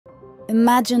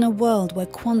Imagine a world where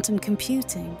quantum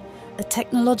computing, a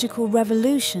technological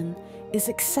revolution, is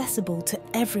accessible to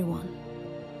everyone.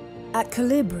 At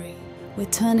Colibri, we're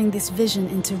turning this vision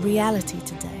into reality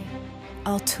today.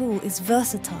 Our tool is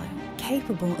versatile,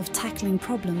 capable of tackling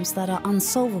problems that are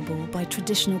unsolvable by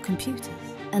traditional computers,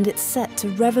 and it's set to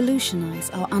revolutionize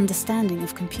our understanding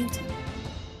of computing.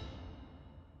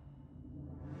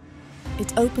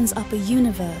 It opens up a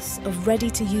universe of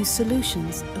ready-to-use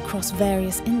solutions across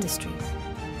various industries.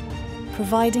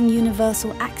 Providing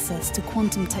universal access to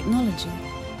quantum technology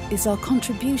is our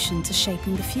contribution to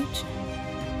shaping the future.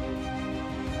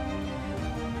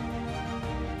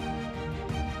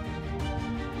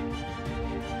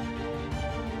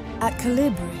 At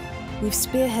Colibri, we've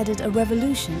spearheaded a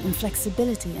revolution in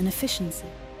flexibility and efficiency.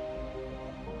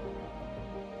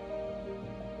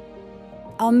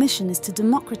 Our mission is to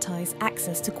democratize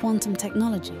access to quantum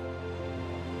technology.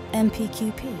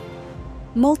 MPQP,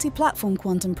 multi-platform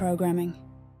quantum programming.